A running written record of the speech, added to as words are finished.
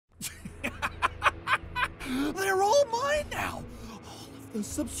They're all mine now. All of the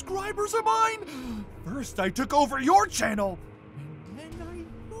subscribers are mine. First, I took over your channel, and then I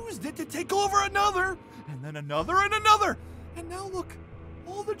used it to take over another, and then another and another. And now look,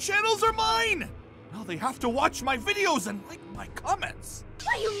 all the channels are mine. Now they have to watch my videos and like my comments.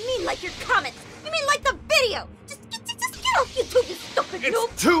 What do you mean like your comments? You mean like the video? Just get off YouTube, you stupid noob!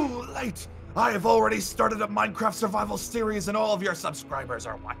 It's too late! I have already started a Minecraft survival series and all of your subscribers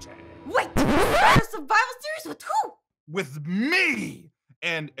are watching. Wait! A survival series with who? With me!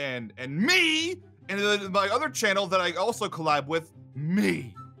 And me! And my other channel that I also collab with,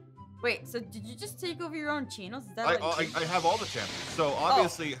 me. Wait, so did you just take over your own channels? Is that I have all the channels. So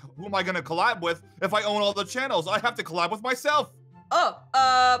obviously, who am I gonna collab with if I own all the channels? I have to collab with myself.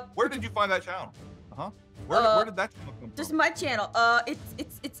 Where did you find that channel? Where did that channel come from? Just my channel.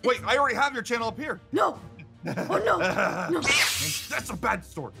 It's Wait, I already have your channel up here. No. Oh no. No. That's a bad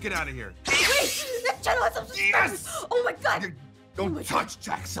story. Get out of here. Wait, that channel has some subscribers. Yes! Oh my god. Don't touch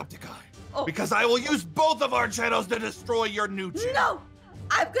Jacksepticeye. Because I will use both of our channels to destroy your new channel. No!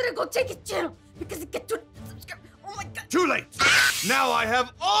 I'm gonna go take his channel because it gets to subscribe. Oh my god. Too late. Now I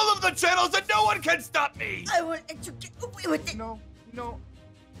have all of the channels and no one can stop me. I want to get away with it.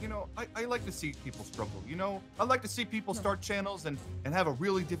 I like to see people struggle, I like to see people start channels and have a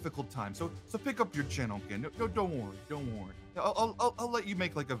really difficult time. So pick up your channel again. No, don't worry. I'll let you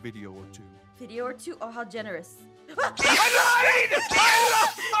make like a video or two. Video or two? Oh, how generous. I lied!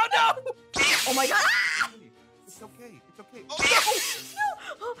 Oh no! Oh my god! It's okay. Oh no!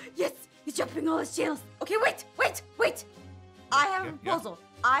 Oh, yes, he's jumping all his channels. Okay, wait.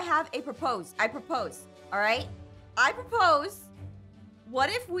 I have a proposal. I propose. All right? I propose. What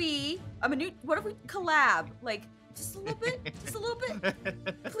if we collab? Like, just a little bit?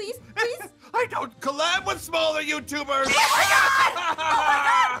 Please? I don't collab with smaller YouTubers!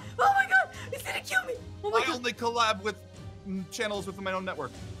 Oh my god! He's gonna kill me! I only collab with channels within my own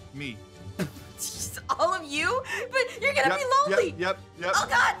network. Me. Just all of you? But you're gonna be lonely! Yep. Oh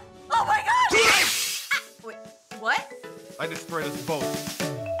god! Oh my god! Wait, what? I destroyed us both.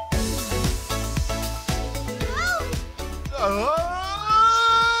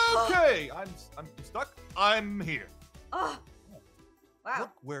 Okay, I'm stuck. I'm here. Oh, wow.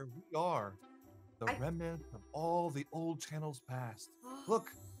 Look where we are. The remnant of all the old channels past.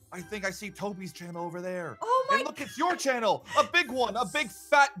 Look, I think I see Toby's channel over there. Oh my! And look, it's your channel. A big one. A big,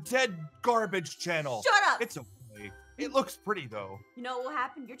 fat, dead garbage channel. Shut up. It's okay. It looks pretty, though. You know what will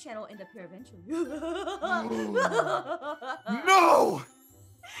happen? Your channel will end up here eventually. No!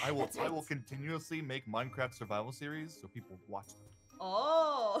 I will continuously make Minecraft survival series so people watch them.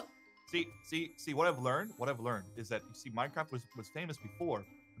 Oh. See what I've learned is that you see Minecraft was famous before,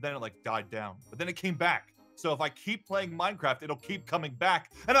 but then it like died down. But then it came back. So if I keep playing Minecraft, it'll keep coming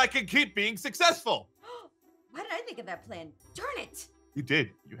back and I can keep being successful. Why did I think of that plan? Darn it. You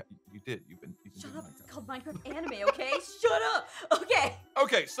did. You did. You've been Shut doing up. Minecraft. It's called Minecraft Anime, okay? Shut up. Okay.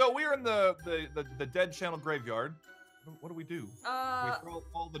 Okay, so we're in the dead channel graveyard. What do we do? We throw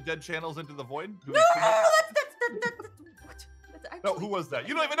all the dead channels into the void? No, that's what? That's No, who was that?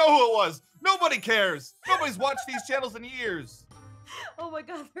 You don't even know who it was. Nobody cares. Nobody's watched these channels in years. Oh my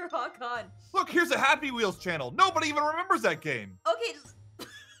god, they're all gone. Look, here's a Happy Wheels channel. Nobody even remembers that game. Okay. I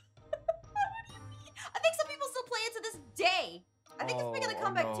think some people still play it to this day. I think it's making a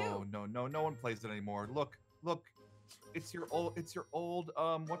comeback too. No one plays it anymore. Look. It's your old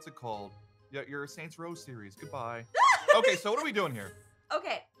what's it called? Yeah, your Saints Row series. Goodbye. Okay, so what are we doing here?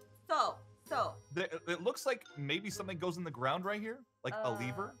 Okay, so. It looks like maybe something goes in the ground right here, like a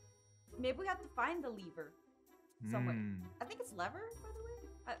lever. Maybe we have to find the lever somewhere. I think it's lever, by the way.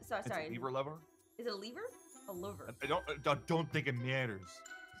 Sorry. It's a lever. Is it a lever? A lever. I don't think it matters.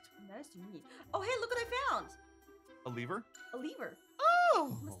 What matters to me? Oh, hey, look what I found. A lever? A lever.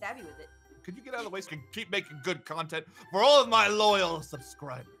 Oh. I'm gonna stab you with it. Could you get out of the way so I can keep making good content for all of my loyal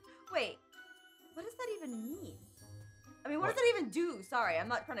subscribers? Wait, what does that even mean? I mean, what does that even do? Sorry, I'm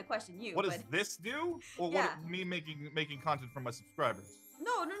not trying to question you. What does this do? Or what me making content for my subscribers?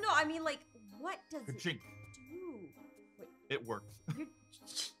 No. I mean, like, what does it do? Wait, it works. You're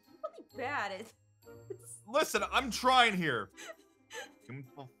really bad at. Listen, I'm trying here.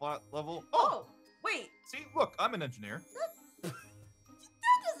 Flat level. Oh, wait. See, look, I'm an engineer. That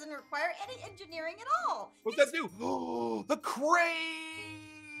doesn't require any engineering at all. What's that do? Oh, the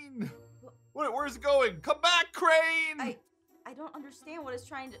crane! Where's it going? Come back, crane! I don't understand what it's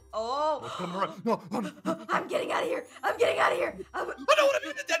trying to. Oh! Come around. No, I'm getting out of here. I don't want to be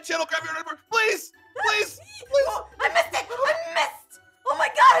in the dead channel graveyard anymore. Please! Oh, I missed it! Oh my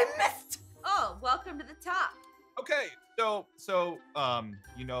god, I missed! Oh, welcome to the top. Okay, so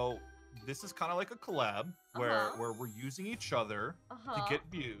this is kind of like a collab where we're using each other to get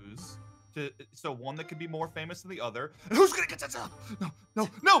views. So one that can be more famous than the other. And who's gonna get that? No!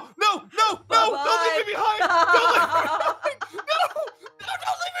 Don't leave me behind! Don't leave me behind! No!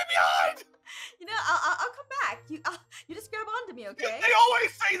 Don't leave me behind! You know, I'll come back. You just grab onto me, okay? They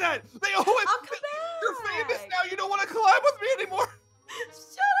always say that. They always. I'll come back. You're famous now. You don't want to collab with me anymore.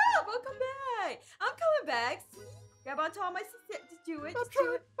 Shut up! I'll come back. I'm coming back. See? Grab onto all my success. Just do it. I'm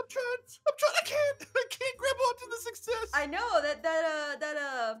trying. I can't grab onto the success. I know that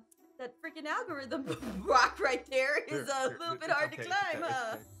freaking algorithm rock right there is a little bit hard to climb,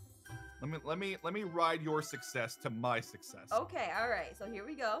 huh? Okay. Let me ride your success to my success. Okay, all right. So here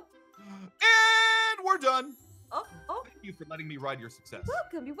we go. And we're done. Oh. Thank you for letting me ride your success.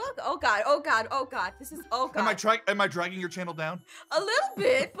 Welcome. You're welcome. Oh God. This is God. Am I dragging your channel down? A little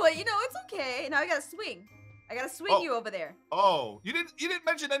bit, but you know it's okay. Now I gotta swing. You over there. Oh, you didn't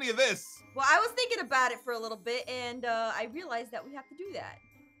mention any of this. Well, I was thinking about it for a little bit, and I realized that we have to do that.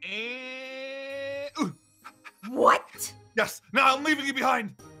 And What? yes. Now I'm leaving you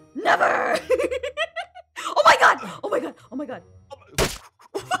behind. Never. Oh my God. No.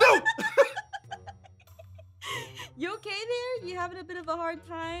 You okay there? You having a bit of a hard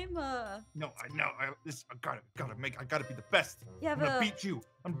time? No, I know. I gotta be the best. You I'm have gonna a... beat you.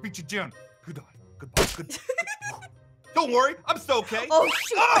 I'm gonna beat you down. Goodbye. Don't worry, I'm still okay. Oh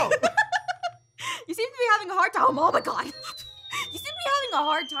shoot! Oh! You seem to be having a hard time. Oh my God! You seem to be having a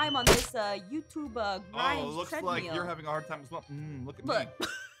hard time on this YouTube grind Oh, it looks treadmill. like you're having a hard time as well. Look at me.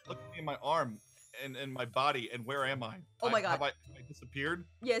 Look at me in my arm and my body. And where am I? Oh my God! Have I disappeared?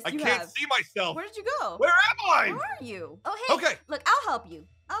 Yes, I you can't have. see myself. Where did you go? Where am I? Where are you? Oh hey. Okay. Look, I'll help you.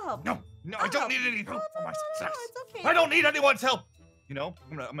 No, I don't need any help for my success. It's okay. I don't need anyone's help. You know,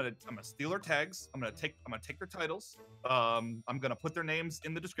 I'm gonna steal their tags. I'm gonna take their titles. I'm gonna put their names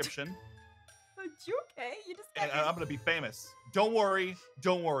in the description. Are you okay? You just got And I'm gonna be famous. Don't worry.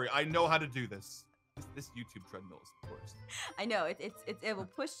 I know how to do this. This YouTube treadmill is the worst. I know it will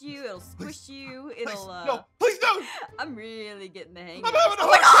push you. It'll squish you. It'll. No, please don't. I'm really getting the hang. I'm having a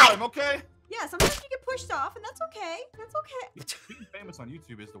hard time. Okay. Yeah, sometimes you get pushed off, and that's okay. That's okay. Being famous on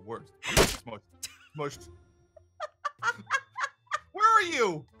YouTube is the worst. I'm smushed. Where are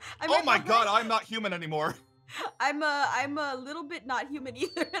you? Oh my God, I'm not human anymore. I'm a little bit not human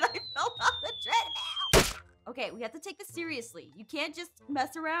either, and I fell off the treadmill. Okay, we have to take this seriously. You can't just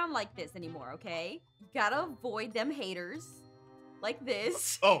mess around like this anymore, okay? You gotta avoid them haters like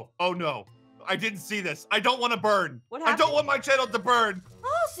this. Oh no. I didn't see this. I don't want to burn. What happened? I don't want my channel to burn.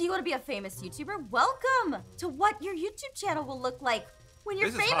 Oh, so you want to be a famous YouTuber? Welcome to what your YouTube channel will look like when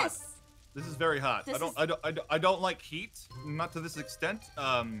you're famous. Hot. This is very hot. I don't like heat, not to this extent.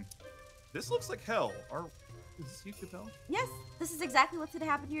 This looks like hell. Is this YouTube hell? Yes, this is exactly what's gonna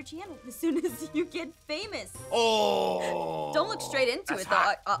happen to your channel as soon as you get famous. Oh! Don't look straight into it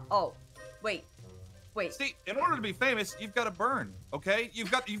though. Wait. See, in order to be famous, you've got to burn. Okay?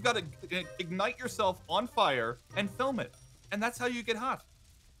 You've got to ignite yourself on fire and film it, and that's how you get hot.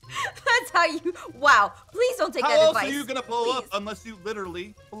 That's how you. Wow! Please don't take that advice. How else are you gonna blow up unless you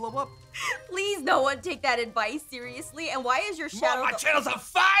literally blow up? Please, no one take that advice seriously. And why is your shadow? My channel's on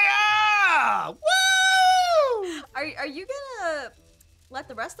fire! Woo! Are you gonna let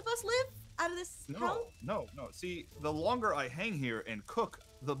the rest of us live out of this hell? No. See, the longer I hang here and cook,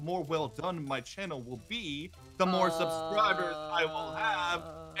 the more well done my channel will be. The more subscribers I will have,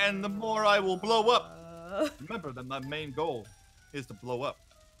 and the more I will blow up. Remember that my main goal is to blow up.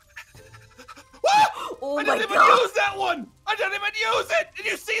 Oh I didn't even use that one! I didn't even use it! Did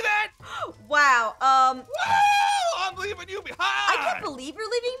you see that? Wow, Woo! I'm leaving you behind! I can't believe you're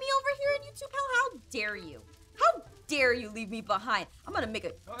leaving me over here in YouTube hell. How dare you? How dare you leave me behind? I'm gonna make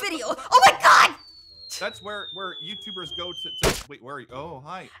a video. Oh my God! That's where YouTubers go to wait, where are you? Oh,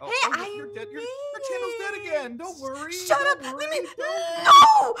 hi. Oh, hey, you're dead. Your channel's dead again. Don't worry. Shut up! Worry. Leave me.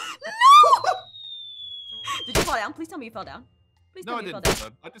 No! Did you fall down? Please tell me you fell down. Please tell me you fell down.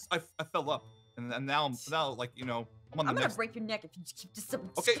 No, I didn't. I fell up, and now like I'm on the I'm gonna break your neck if you just keep this up.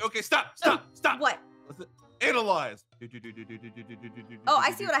 Okay, stop. What? Analyze. Oh,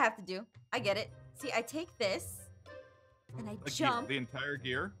 I see what I have to do. I get it. See, I take this, and I jump. The entire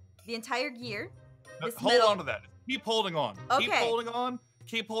gear. The entire gear. Hold on to that. Keep holding on. Okay. Keep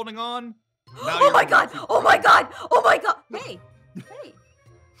holding on. Now Oh my God! Oh my God! Oh my God! Hey!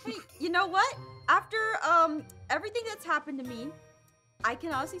 You know what? After everything that's happened to me, I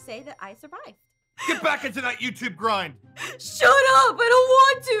can honestly say that I survived. Get back into that YouTube grind. Shut up! I don't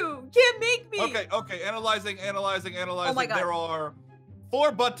want to. Can't make me. Okay. Analyzing. Oh my God. There are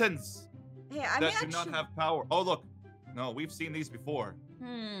 4 buttons Hey, I that do not have power. Oh look. No, we've seen these before.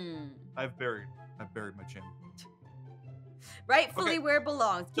 I've buried my channel. Rightfully Okay. where it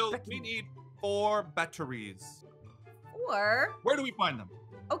belongs. Get So back we in. need 4 batteries. Or Where do we find them?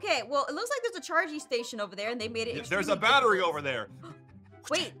 okay, well it looks like there's a charging station over there, and they made it. There's a extremely battery difficult. over there.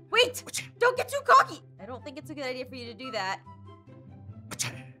 Wait, wait! Don't get too cocky. I don't think it's a good idea for you to do that.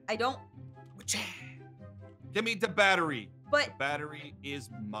 I don't. Give me the battery. But The battery is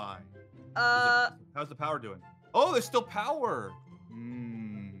mine. uh, How's the power doing? Oh, there's still power.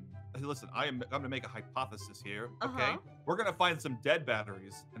 Hey, listen, I'm gonna make a hypothesis here. Okay, Uh-huh. we're gonna find some dead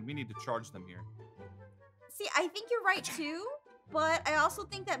batteries, and we need to charge them here. see, I think you're right too. But I also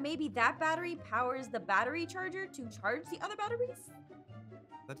think that maybe that battery powers the battery charger to charge the other batteries.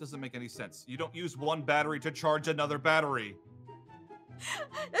 That doesn't make any sense. You don't use one battery to charge another battery.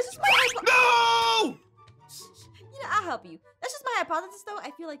 That's just my No! You know, I'll help you. That's just my hypothesis, though.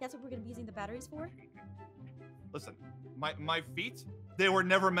 I feel like that's what we're gonna be using the batteries for. Listen, my feet, they were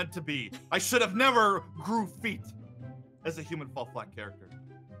never meant to be. I should have never grew feet as a human fall flat character.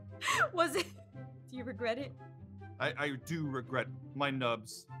 Was it? Do you regret it? I do regret my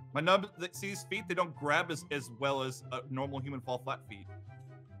nubs. My nubs, see these feet, they don't grab as well as normal human fall flat feet.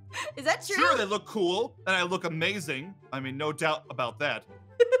 Is that true? Sure, they look cool, and I look amazing. I mean, no doubt about that.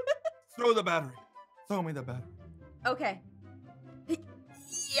 Throw the battery. Throw me the battery. Okay.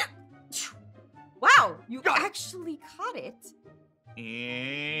 Yeah. Wow, you Got it. actually caught it.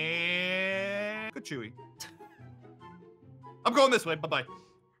 And good chewy. I'm going this way. Bye-bye.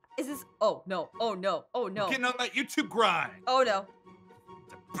 Is this? Oh no! Oh no! Oh no! Getting on that YouTube grind. Oh no!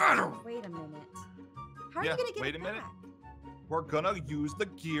 The battery. Wait a minute. How are Yeah, you gonna get wait it a minute. back? We're gonna use the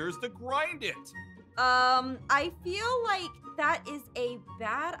gears to grind it. I feel like that is a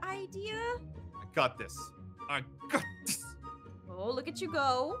bad idea. I got this. I got this. Oh, look at you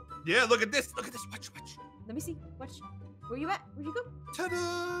go. Yeah, look at this. Look at this. Watch. Let me see. Watch. Where you at? Where'd you go?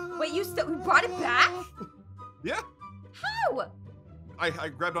 Ta-da! Wait, you still brought it back? Yeah. How? I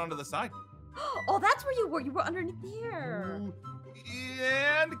grabbed onto the side. Oh, that's where you were. You were underneath there. Ooh,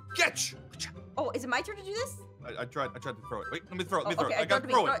 and catch. Oh, is it my turn to do this? I tried to throw it. Wait, let me throw it. Oh, okay, I gotta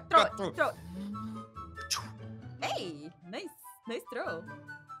throw it. Throw Gotta it. Throw it. Hey, nice throw.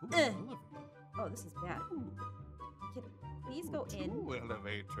 Ooh, Oh, this is bad. Can please go in? Two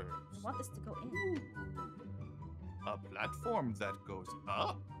elevators. I want this to go in. A platform that goes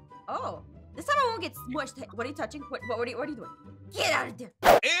up. Oh, this time I won't get smushed. What are you touching? What are you doing? Get out of there!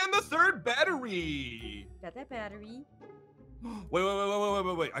 And the third battery. Got that battery.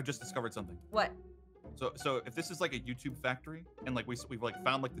 Wait. I just discovered something. What? So if this is like a YouTube factory and like we've like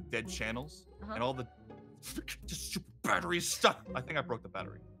found like the dead channels Uh-huh. and all the just stupid batteries stuff. I think I broke the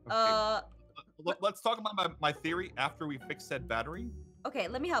battery. Okay. Let's talk about my theory after we fix said battery. Okay,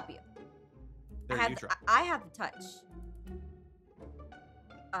 let me help you. There, I you have, try. I have the touch.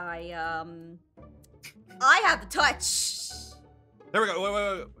 I have the touch. There we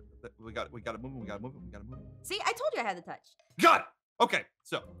go. Wait. We got to move. We got to move. See, I told you I had the touch. Got it. Okay,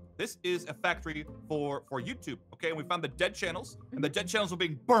 so this is a factory for YouTube. Okay, and we found the dead channels, and the dead channels were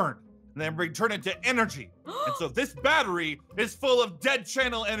being burned, and then being turned into energy. And so this battery is full of dead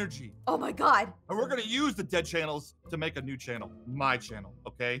channel energy, Oh my god. and we're gonna use the dead channels to make a new channel, my channel.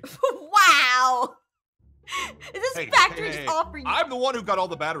 Okay. Wow. Is this factory hey. just offering you? I'm the one who got all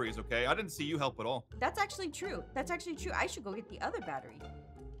the batteries. Okay, I didn't see you help at all. That's actually true. I should go get the other battery.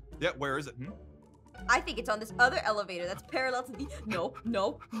 Yeah, where is it? I think it's on this other elevator that's parallel to the.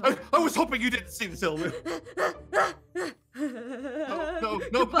 No. I was hoping you didn't see this elevator. No.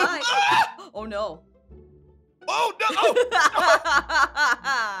 Goodbye. Oh no. Oh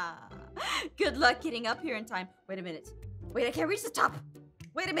no! Good luck getting up here in time. Wait a minute. Wait, I can't reach the top.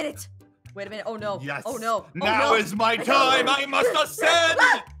 Wait a minute. Oh no. Yes. Oh no. Now is my time. I must ascend.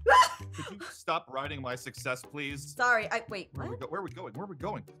 Could you stop riding my success, please? Sorry. Wait. Where What? are we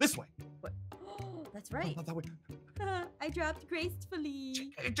going? This way. What? Oh, that's right. Not that way. I dropped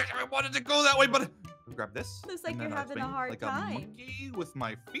gracefully. I wanted to go that way, but grab this. Looks like and you're then I having a swing hard like time. a monkey with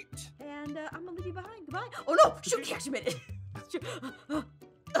my feet. And I'm gonna leave you behind. Goodbye. Oh no! Shoot! He actually made it.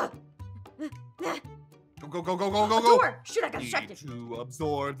 Go. A door! Shoot! I got distracted. Need to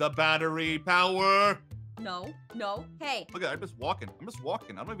absorb the battery power. No. Hey. Look at it, I'm just walking.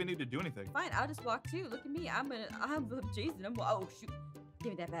 I don't even need to do anything. Fine. I'll just walk too. Look at me. I'm Jason. Oh shoot!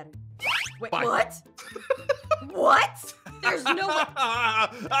 Give me that battery. Wait. Bye. What? What? There's no way.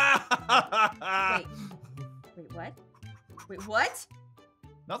 Wait. What? Wait. What?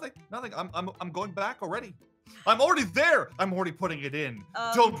 Nothing. I'm going back already. I'm already there. I'm already putting it in.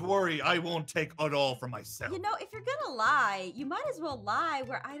 Um, Don't worry, I won't take it all for myself. You know, if you're gonna lie, you might as well lie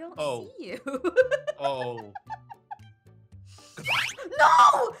where I don't see you. Oh.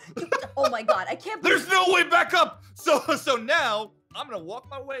 No! Oh my god, I can't believe There's no way back up. So now I'm gonna walk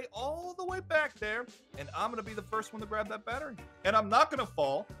my way all the way back there, and I'm gonna be the first one to grab that battery. And I'm not gonna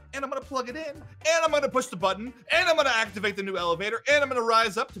fall, and I'm gonna plug it in, and I'm gonna push the button, and I'm gonna activate the new elevator, and I'm gonna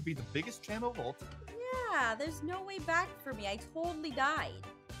rise up to be the biggest channel of all time. Yeah, there's no way back for me. I totally died.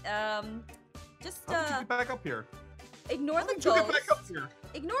 Just How did you get back up here? ignore How the did you get back up ghost. here?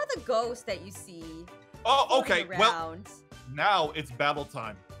 Ignore the ghost that you see. Oh, okay. floating Well, around. now it's battle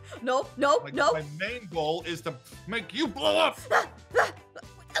time. No, no, Like, no. My main goal is to make you blow up. Oh, no, oh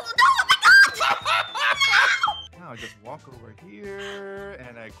my god! Now I just walk over here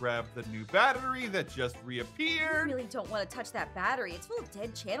and I grab the new battery that just I reappeared. really don't want to touch that battery. It's full of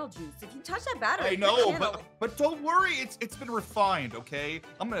dead channel juice. If you touch that battery, I your know, channel- but don't worry, it's been refined, okay?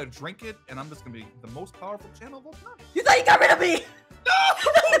 I'm gonna drink it and I'm just gonna be the most powerful channel of all time. You thought you got rid of me?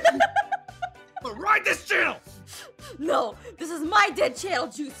 No! But ride this channel! No, this is my dead channel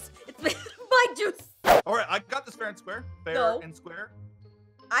juice. It's my juice. Alright, I got this fair and square. Fair No. and square.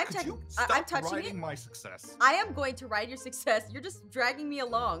 I'm Could touching. you stop I'm touching riding it. my success? I am going to ride your success. You're just dragging me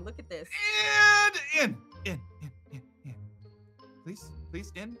along. Look at this. And in.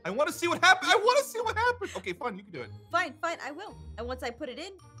 Please, in. I want to see what happens. I want to see what happens. Okay, fine, you can do it. Fine, I will. And once I put it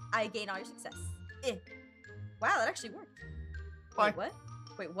in, I gain all your success. Wow, that actually worked. Bye. Wait, what?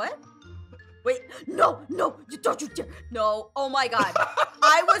 Wait, what? Wait, no, you don't you dare. No, oh my god.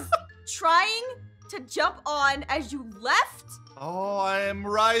 I was trying to jump on as you left. Oh, I am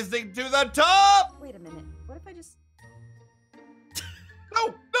rising to the top. Wait a minute. What if I just...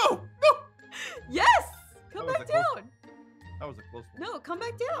 No. Yes! Come That was back a close- down. That was a close one. No, come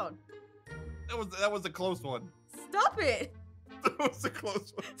back down. That was a close one. Stop it. That was a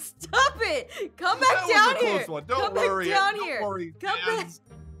close one. Stop it. Come back That down was a here. close one. Don't Come worry. back down Don't here. worry. Come back. fans.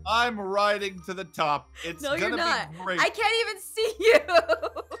 I'm riding to the top. It's No, you're gonna not. be great. I can't even see you.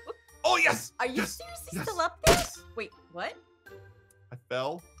 Oh yes. Are you yes, seriously yes, still up there? yes. Wait, what? I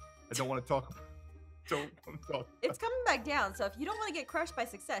fell. I don't want to talk. Don't want to talk. It's coming back down, so if you don't want to get crushed by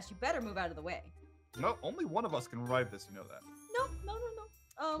success, you better move out of the way. No, only one of us can ride this. You know that.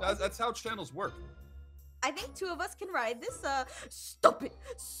 No. That's how channels work. I think two of us can ride this. Stop it.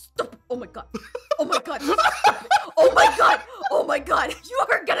 Stop it. Oh my god. Oh my god. Stop it. Oh my god. Oh my god. You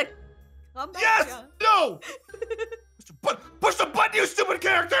are gonna come back Yes. down. No. Push the button, you stupid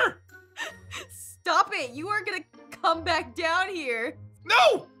character. Stop it. You are gonna come back down here.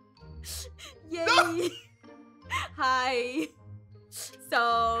 No. Yay. No. Hi.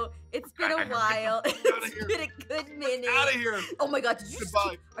 So, it's been a while. It's here. been a good minute. Out of here. Oh my god, did you just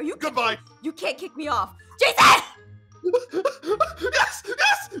Goodbye. are you Goodbye. You can't kick me off. Jason!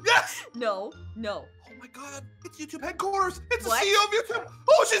 Yes. No. Oh my god, it's YouTube headquarters. It's What? the CEO of YouTube.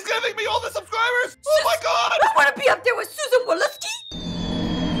 Oh, she's giving me all the subscribers. Oh my god. I want to be up there with Susan Wojcicki.